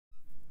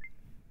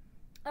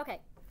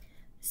Okay,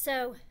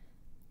 so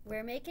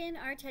we're making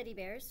our teddy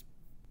bears,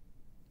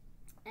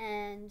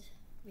 and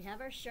we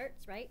have our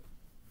shirts, right?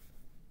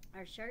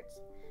 Our shirts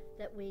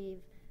that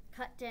we've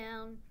cut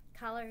down,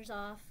 collars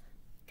off,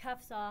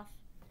 cuffs off,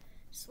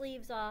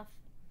 sleeves off,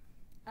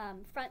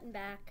 front and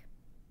back,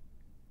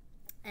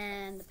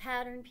 and the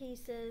pattern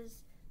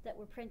pieces that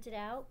were printed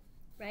out,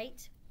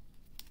 right?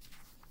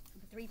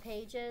 The 3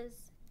 pages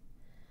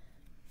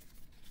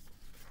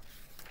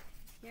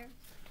here.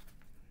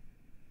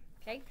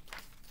 Okay.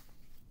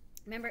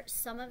 Remember,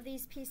 some of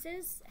these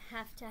pieces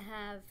have to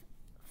have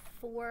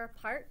 4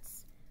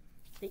 parts.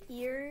 The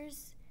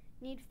ears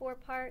need 4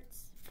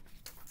 parts,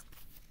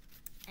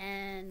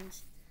 and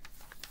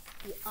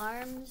the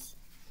arms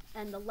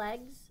and the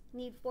legs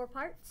need 4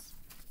 parts.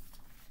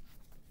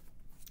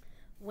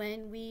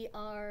 When we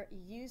are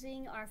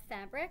using our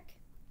fabric,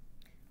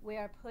 we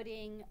are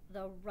putting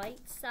the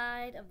right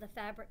side of the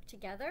fabric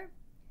together,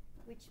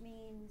 which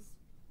means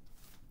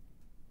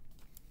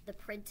the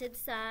printed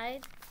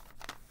side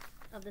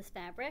of this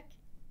fabric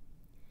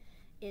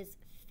is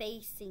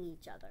facing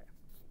each other.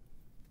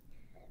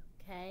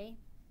 Okay?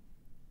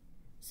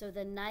 So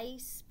the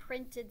nice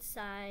printed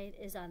side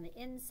is on the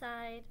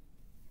inside,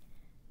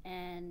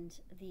 and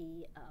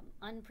the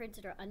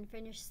unprinted or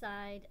unfinished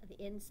side, the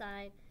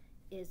inside,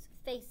 is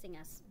facing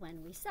us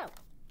when we sew.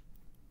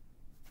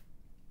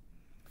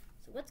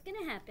 So what's going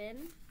to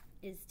happen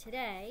is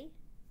today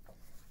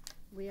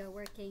we are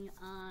working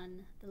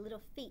on the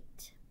little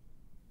feet.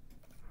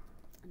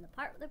 And the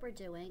part that we're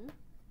doing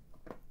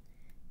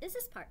is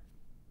this part.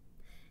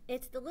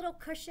 It's the little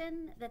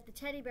cushion that the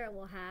teddy bear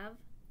will have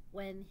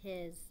when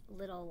his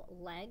little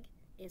leg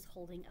is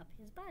holding up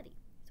his body.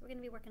 So we're going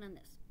to be working on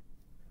this.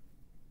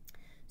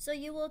 So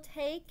you will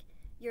take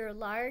your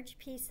large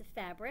piece of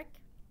fabric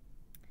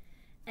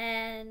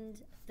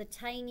and the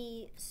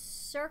tiny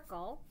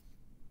circle,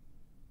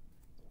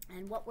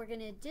 and what we're going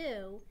to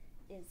do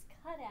is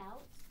cut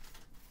out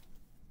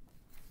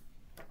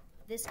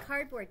this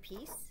cardboard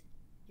piece.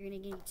 You're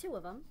going to need 2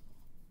 of them.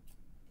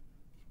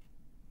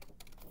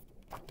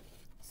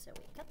 So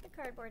we cut the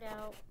cardboard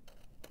out,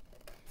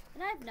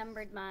 and I've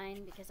numbered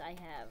mine because I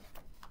have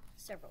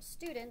several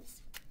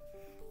students,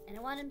 and I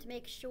want them to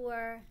make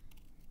sure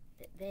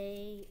that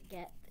they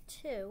get the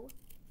 2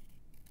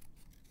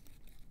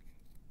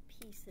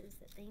 pieces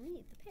that they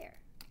need, the pair.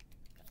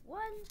 Got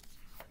 1,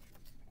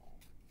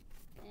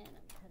 and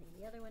I'm cutting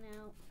the other one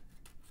out.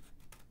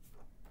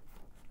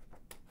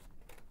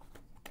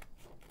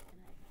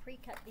 And I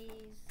pre-cut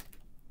these,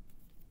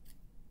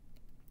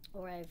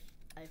 or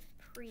I've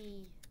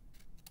pre-drawn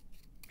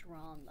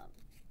them.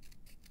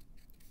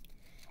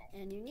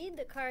 And you need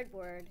the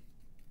cardboard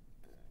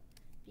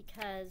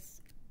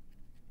because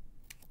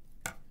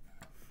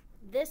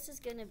this is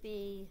going to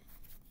be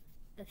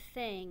the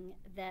thing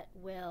that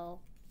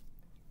will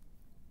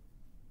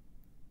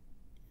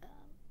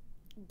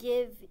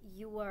give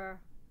your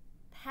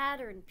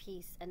pattern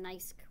piece a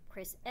nice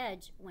crisp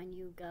edge when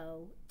you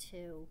go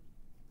to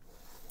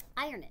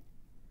iron it.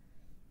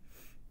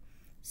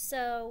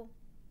 So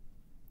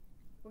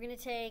we're going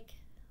to take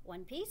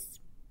 1 piece.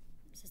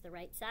 This is the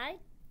right side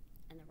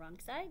and the wrong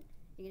side.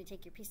 You're going to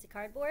take your piece of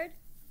cardboard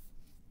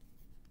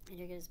and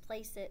you're going to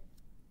place it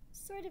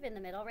sort of in the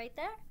middle right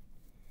there.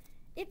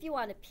 If you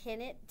want to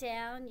pin it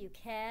down, you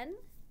can.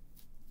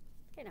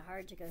 It's kind of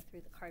hard to go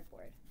through the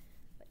cardboard,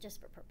 but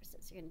just for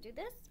purposes, you're going to do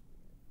this.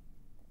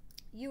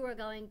 You are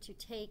going to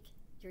take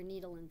your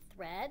needle and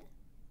thread.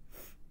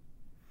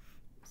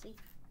 See,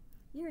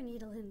 your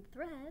needle and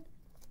thread,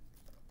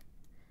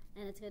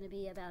 and it's going to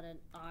be about an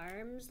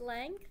arm's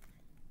length.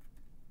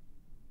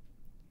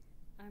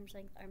 Arm's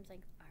length, arm's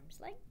length, arm's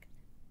length.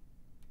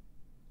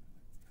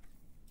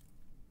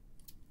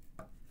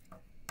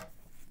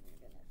 You're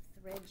going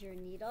to thread your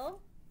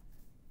needle.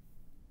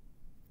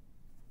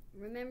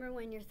 Remember,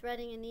 when you're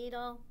threading a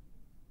needle,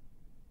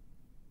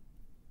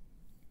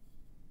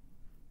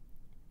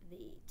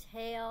 the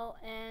tail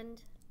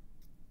end,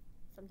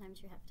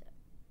 sometimes you have to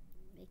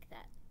make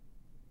that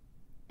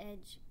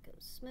edge go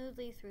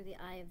smoothly through the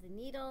eye of the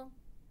needle.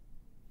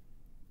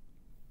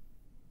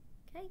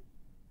 Okay,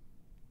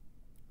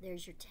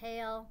 there's your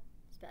tail.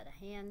 It's about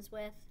a hand's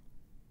width.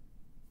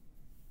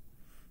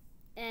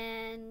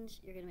 And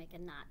you're going to make a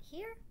knot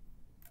here.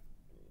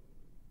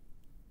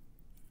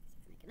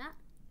 So make a knot.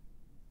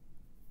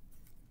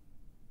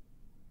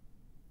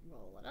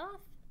 Roll it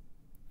off.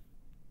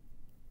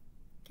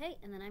 Okay,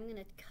 and then I'm going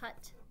to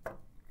cut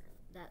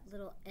that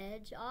little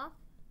edge off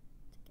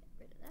to get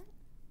rid of that.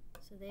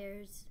 So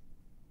there's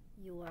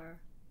your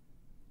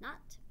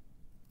knot.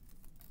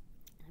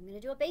 And I'm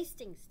going to do a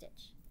basting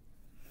stitch.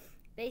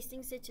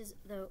 Basting stitch is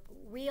the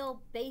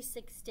real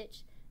basic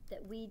stitch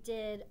that we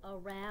did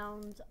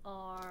around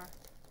our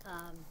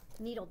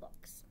needle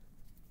books.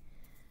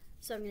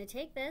 So I'm going to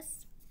take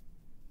this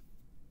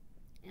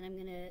and I'm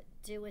going to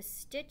do a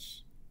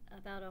stitch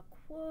about a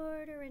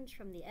 1/4 inch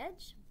from the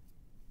edge.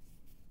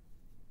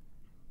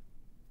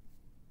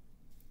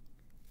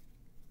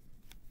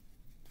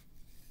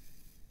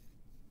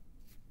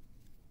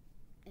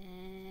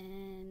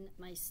 And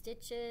my my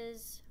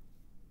stitches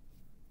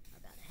are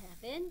about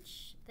a 1/2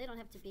 inch. They don't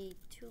have to be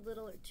too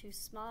little or too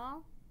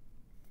small.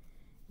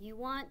 You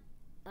want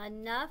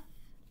enough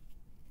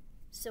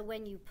so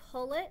when you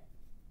pull it,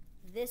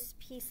 this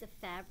piece of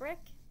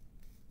fabric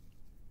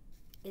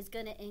is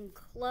going to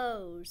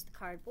enclose the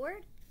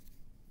cardboard.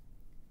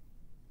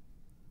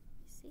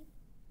 You see?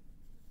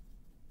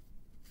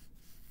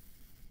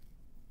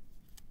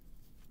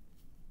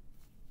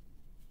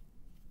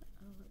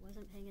 Oh, it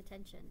wasn't paying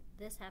attention.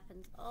 This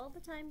happens all the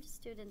time to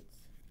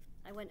students.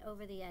 I went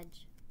over the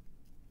edge.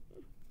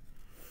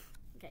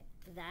 Okay,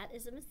 that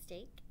is a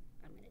mistake.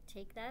 I'm going to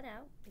take that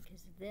out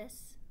because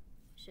this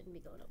shouldn't be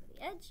going over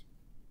the edge.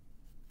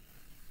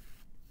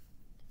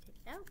 Take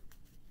it out.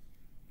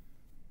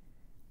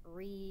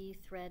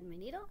 Re-thread my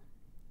needle.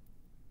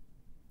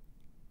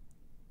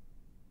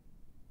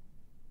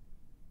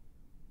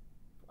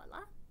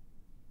 Voila.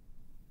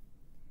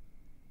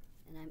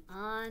 And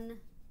I'm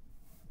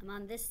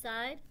on this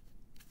side,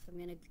 so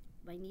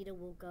my needle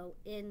will go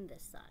in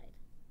this side.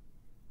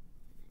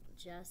 I'm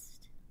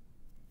just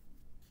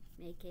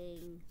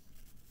making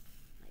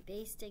my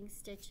basting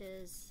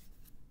stitches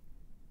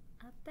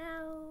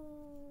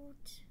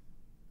about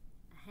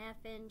a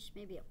 1/2 inch,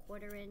 maybe a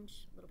 1/4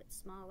 inch, a little bit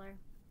smaller.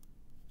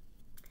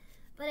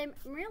 But I'm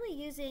really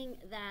using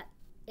that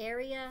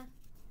area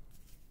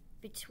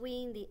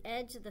between the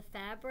edge of the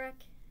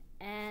fabric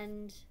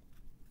and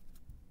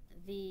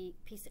the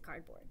piece of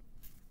cardboard.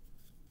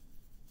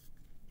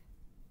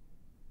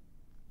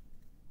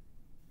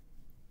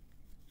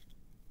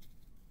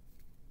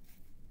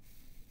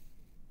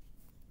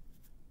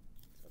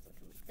 So it's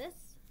looking like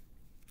this.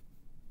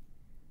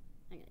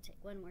 I'm going to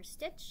take one more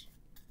stitch.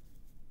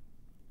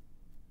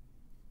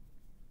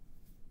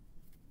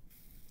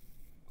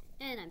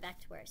 And I'm back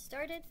to where I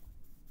started.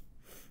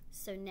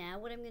 So now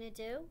what I'm going to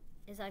do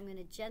is I'm going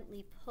to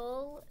gently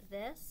pull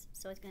this,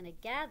 so it's going to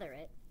gather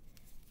it,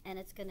 and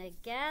it's going to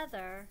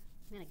gather,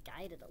 I'm going to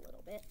guide it a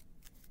little bit,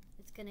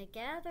 it's going to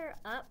gather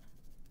up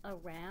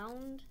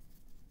around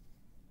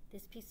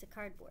this piece of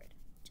cardboard,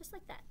 just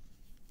like that.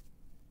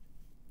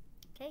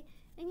 Okay,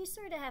 and you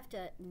sort of have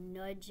to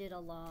nudge it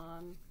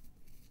along,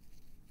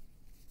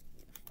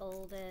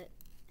 fold it,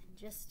 and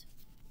just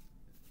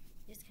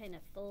kind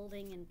of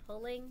folding and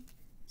pulling,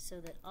 so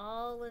that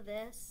all of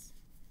this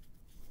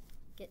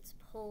gets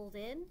pulled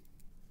in.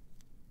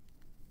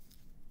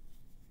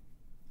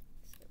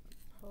 So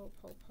pull,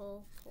 pull,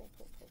 pull, pull,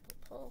 pull, pull, pull,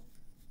 pull.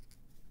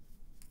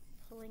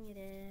 Pulling it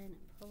in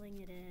and pulling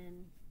it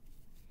in.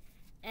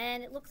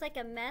 And it looks like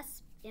a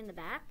mess in the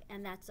back,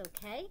 and that's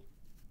okay,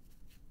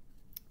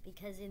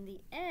 because in the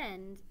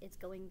end it's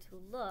going to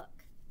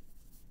look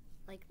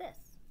like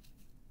this.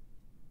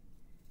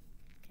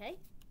 Okay?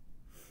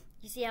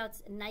 You see how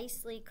it's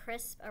nicely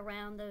crisp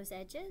around those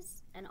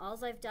edges? And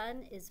all I've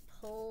done is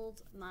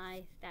pulled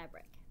my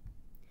fabric.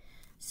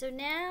 So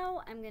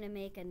now I'm going to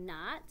make a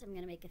knot. I'm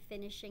going to make a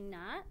finishing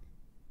knot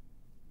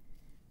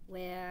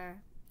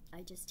where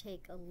I just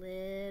take a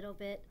little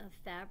bit of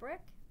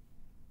fabric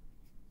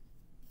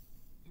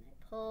and I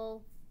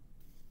pull,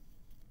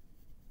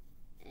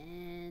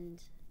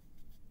 and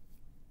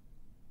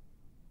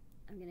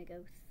I'm going to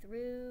go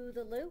through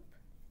the loop.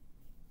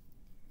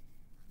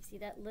 You see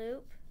that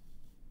loop?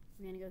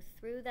 I'm going to go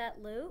through that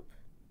loop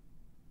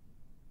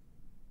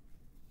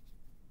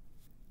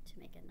to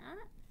make a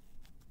knot.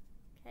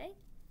 Okay.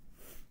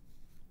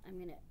 I'm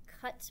going to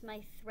cut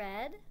my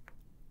thread.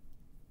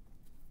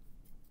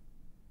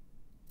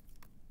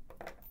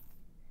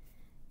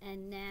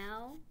 And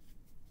now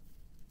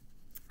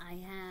I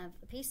have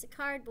a piece of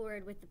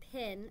cardboard with the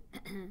pin,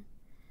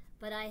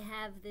 but I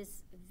have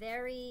this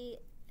very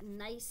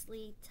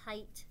nicely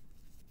tight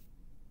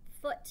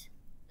foot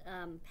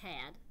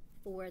pad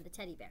for the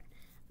teddy bear.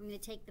 I'm going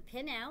to take the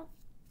pin out.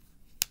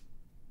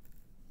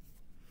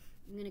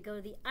 I'm going to go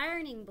to the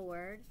ironing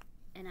board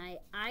and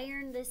I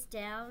iron this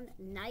down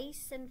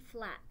nice and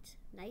flat.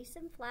 Nice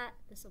and flat.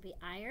 This will be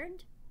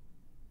ironed.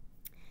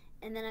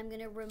 And then I'm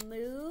going to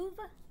remove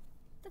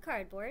the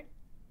cardboard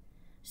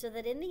so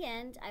that in the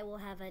end I will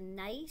have a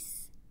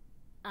nice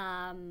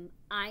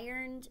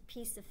ironed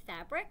piece of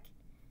fabric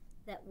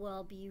that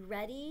will be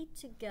ready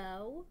to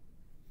go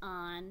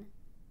on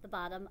the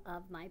bottom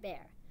of my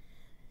bear.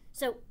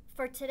 So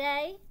for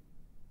today,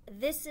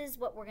 this is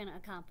what we're going to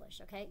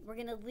accomplish, okay? We're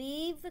going to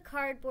leave the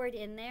cardboard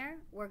in there.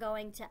 We're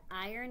going to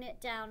iron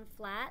it down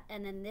flat,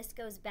 and then this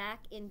goes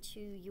back into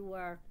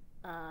your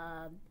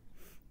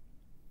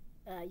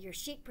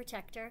sheet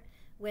protector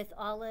with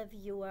all of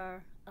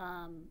your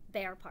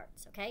bear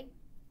parts, okay?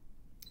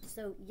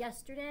 So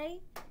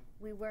yesterday,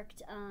 we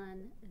worked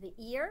on the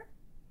ear,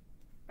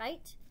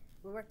 right?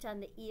 We worked on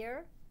the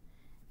ear,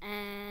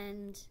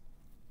 and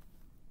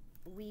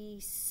we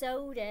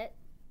sewed it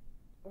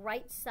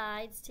right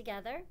sides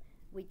together.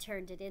 We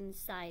turned it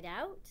inside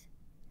out,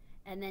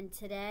 and then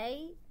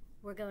today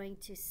we're going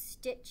to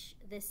stitch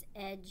this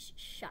edge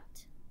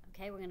shut.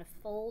 Okay, we're going to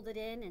fold it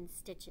in and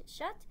stitch it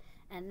shut,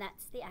 and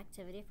that's the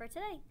activity for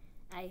today.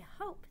 I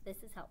hope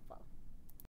this is helpful.